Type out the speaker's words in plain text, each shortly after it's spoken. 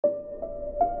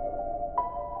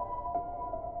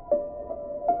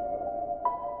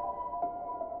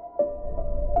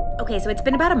Okay, so it's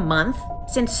been about a month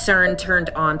since CERN turned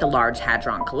on the Large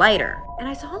Hadron Collider. And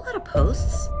I saw a lot of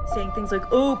posts saying things like,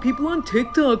 oh, people on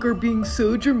TikTok are being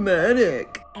so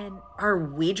dramatic. And are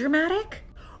we dramatic?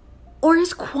 Or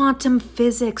is quantum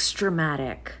physics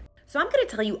dramatic? So I'm gonna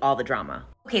tell you all the drama.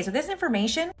 Okay, so this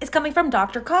information is coming from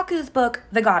Dr. Kaku's book,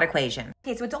 The God Equation.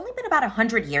 Okay, so it's only been about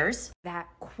 100 years that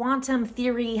quantum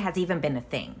theory has even been a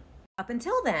thing. Up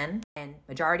until then, and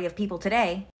majority of people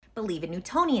today, believe in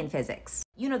Newtonian physics.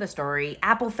 You know the story.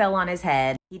 Apple fell on his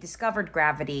head. He discovered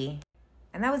gravity.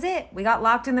 And that was it. We got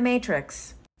locked in the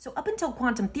matrix. So up until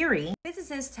quantum theory,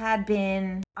 physicists had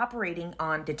been operating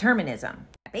on determinism.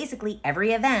 Basically,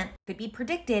 every event could be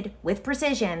predicted with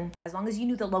precision as long as you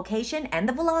knew the location and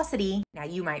the velocity. Now,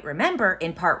 you might remember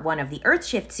in part 1 of the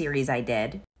Earthshift series I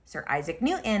did, Sir Isaac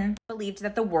Newton believed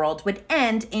that the world would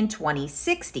end in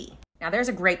 2060. Now, there's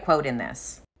a great quote in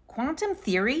this. Quantum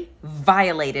theory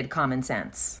violated common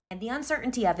sense, and the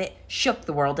uncertainty of it shook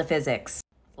the world of physics.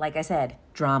 Like I said,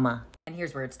 drama. And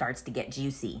here's where it starts to get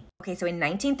juicy. Okay, so in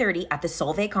 1930 at the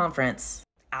Solvay conference,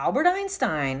 Albert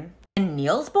Einstein and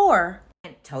Niels Bohr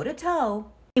went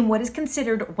toe-to-toe in what is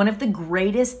considered one of the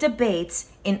greatest debates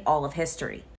in all of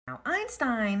history. Now,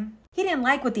 Einstein, he didn't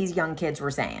like what these young kids were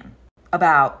saying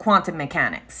about quantum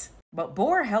mechanics, but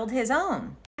Bohr held his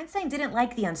own. Einstein didn't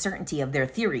like the uncertainty of their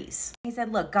theories. He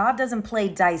said, look, God doesn't play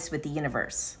dice with the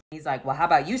universe. He's like, well, how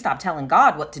about you stop telling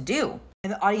God what to do?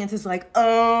 And the audience is like,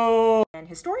 oh. And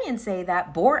historians say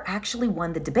that Bohr actually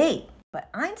won the debate, but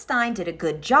Einstein did a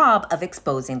good job of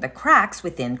exposing the cracks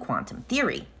within quantum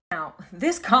theory. Now,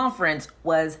 this conference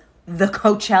was the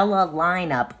Coachella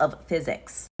lineup of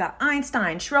physics. Got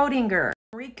Einstein, Schrödinger,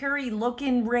 Marie Curie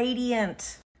looking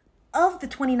radiant. Of the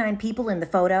 29 people in the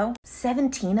photo,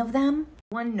 17 of them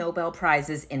won Nobel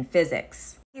Prizes in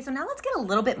physics. Okay, so now let's get a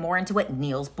little bit more into what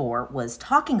Niels Bohr was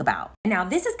talking about. Now,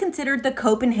 this is considered the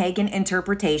Copenhagen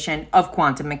interpretation of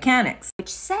quantum mechanics, which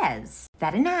says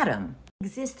that an atom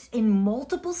exists in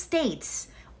multiple states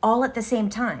all at the same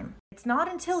time. It's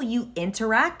not until you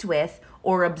interact with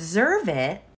or observe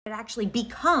it that it actually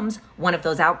becomes one of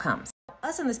those outcomes.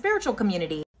 Us in the spiritual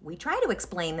community, we try to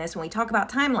explain this when we talk about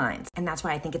timelines, and that's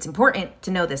why I think it's important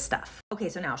to know this stuff. Okay,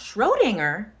 so now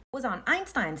Schrödinger was on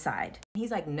Einstein's side.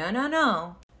 He's like,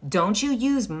 no. Don't you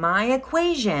use my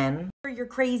equation for your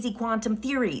crazy quantum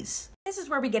theories. This is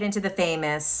where we get into the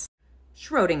famous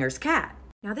Schrödinger's cat.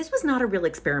 Now, this was not a real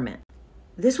experiment.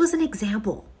 This was an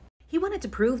example. He wanted to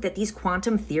prove that these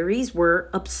quantum theories were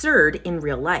absurd in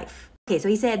real life. Okay, so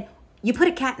he said, you put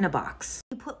a cat in a box.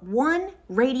 You put one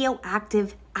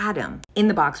radioactive atom in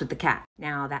the box with the cat.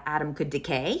 Now, that atom could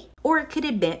decay or it could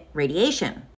emit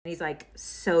radiation. And he's like,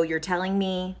 so you're telling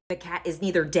me the cat is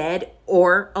neither dead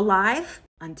or alive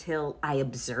until I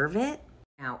observe it?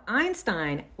 Now,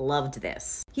 Einstein loved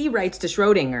this. He writes to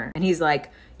Schrödinger and he's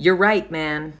like, you're right,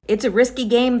 man. It's a risky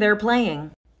game they're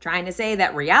playing, trying to say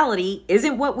that reality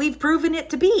isn't what we've proven it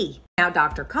to be. Now,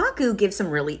 Dr. Kaku gives some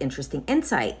really interesting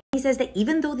insight. He says that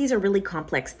even though these are really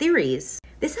complex theories,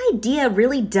 this idea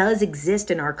really does exist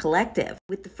in our collective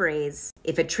with the phrase,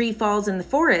 if a tree falls in the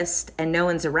forest and no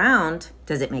one's around,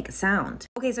 does it make a sound?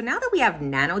 Okay, so now that we have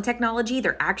nanotechnology,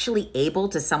 they're actually able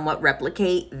to somewhat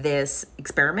replicate this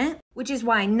experiment, which is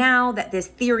why now that this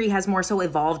theory has more so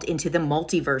evolved into the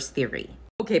multiverse theory.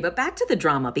 Okay, but back to the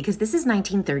drama, because this is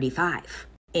 1935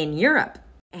 in Europe.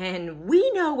 And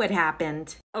we know what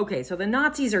happened. Okay, so the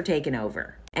Nazis are taken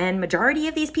over. And majority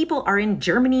of these people are in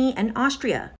Germany and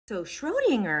Austria. So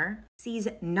Schrödinger sees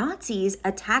Nazis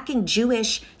attacking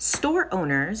Jewish store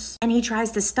owners and he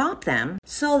tries to stop them.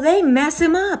 So they mess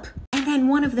him up. And then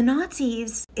one of the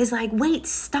Nazis is like, wait,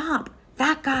 stop.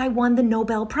 That guy won the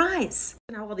Nobel Prize.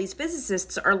 Now all these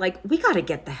physicists are like, we gotta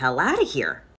get the hell out of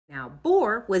here. Now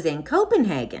Bohr was in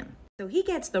Copenhagen. So he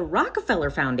gets the Rockefeller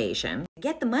Foundation to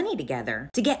get the money together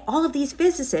to get all of these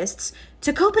physicists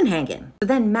to Copenhagen. So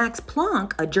then Max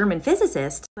Planck, a German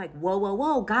physicist, is like,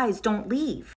 whoa, guys, don't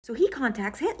leave. So he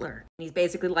contacts Hitler. And he's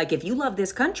basically like, if you love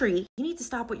this country, you need to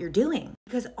stop what you're doing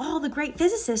because all the great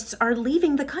physicists are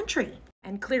leaving the country.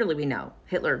 And clearly we know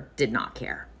Hitler did not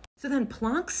care. So then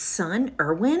Planck's son,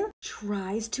 Erwin,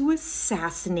 tries to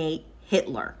assassinate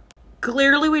Hitler.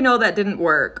 Clearly we know that didn't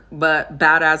work, but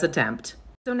badass attempt.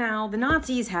 So now the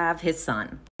Nazis have his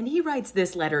son, and he writes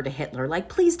this letter to Hitler like,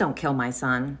 please don't kill my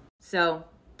son. So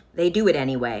they do it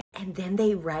anyway. And then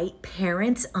they write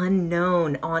parents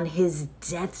unknown on his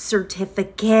death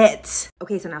certificate.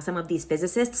 Okay, so now some of these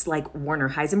physicists like Werner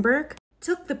Heisenberg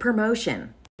took the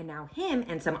promotion. And now him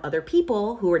and some other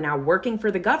people who are now working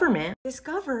for the government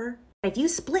discover that if you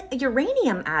split a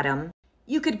uranium atom,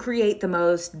 you could create the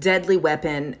most deadly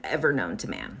weapon ever known to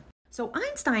man. So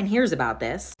Einstein hears about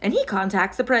this, and he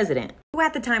contacts the president, who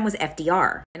at the time was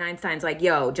FDR. And Einstein's like,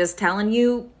 yo, just telling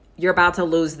you, you're about to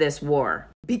lose this war.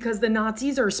 Because the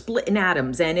Nazis are splitting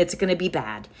atoms, and it's gonna be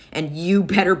bad. And you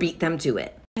better beat them to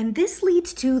it. And this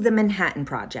leads to the Manhattan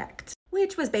Project,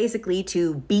 which was basically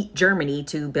to beat Germany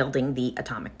to building the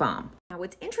atomic bomb. Now,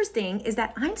 what's interesting is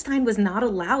that Einstein was not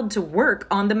allowed to work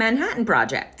on the Manhattan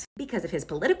Project because of his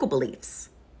political beliefs.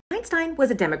 Einstein was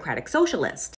a democratic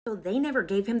socialist, so they never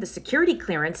gave him the security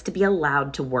clearance to be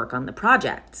allowed to work on the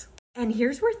project. And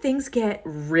here's where things get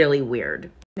really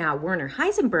weird. Now, Werner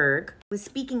Heisenberg was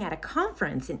speaking at a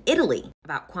conference in Italy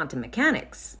about quantum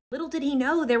mechanics. Little did he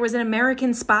know there was an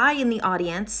American spy in the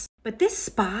audience, but this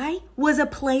spy was a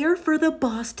player for the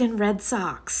Boston Red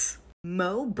Sox.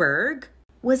 Mo Berg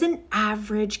was an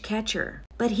average catcher,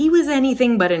 but he was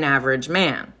anything but an average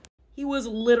man. He was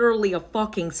literally a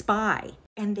fucking spy.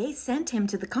 And they sent him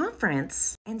to the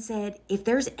conference and said, if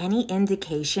there's any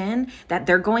indication that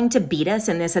they're going to beat us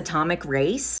in this atomic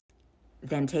race,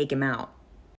 then take him out.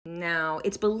 Now,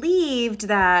 it's believed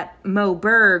that Mo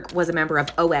Berg was a member of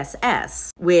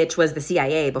OSS, which was the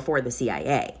CIA before the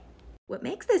CIA. What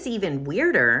makes this even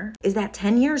weirder is that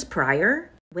 10 years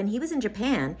prior, when he was in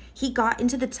Japan, he got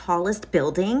into the tallest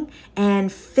building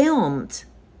and filmed.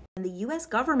 And the US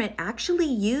government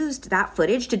actually used that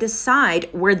footage to decide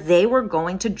where they were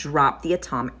going to drop the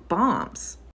atomic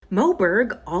bombs. Mo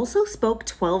Berg also spoke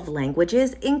 12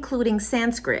 languages, including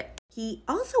Sanskrit. He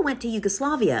also went to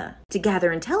Yugoslavia to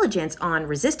gather intelligence on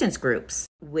resistance groups,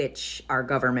 which our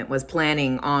government was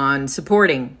planning on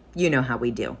supporting. You know how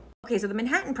we do. Okay, so the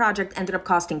Manhattan Project ended up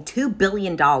costing $2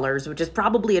 billion, which is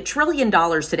probably $1 trillion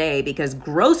today because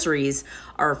groceries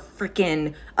are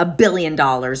freaking $1 billion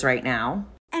right now.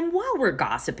 And while we're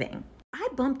gossiping, I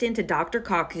bumped into Dr.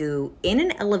 Kaku in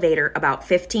an elevator about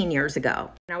 15 years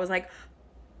ago. And I was like,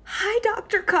 hi,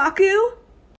 Dr. Kaku.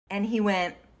 And he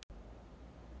went,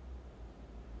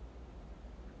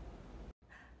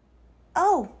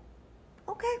 oh,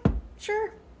 okay,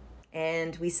 sure.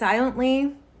 And we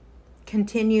silently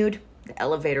continued the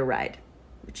elevator ride,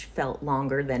 which felt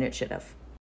longer than it should have.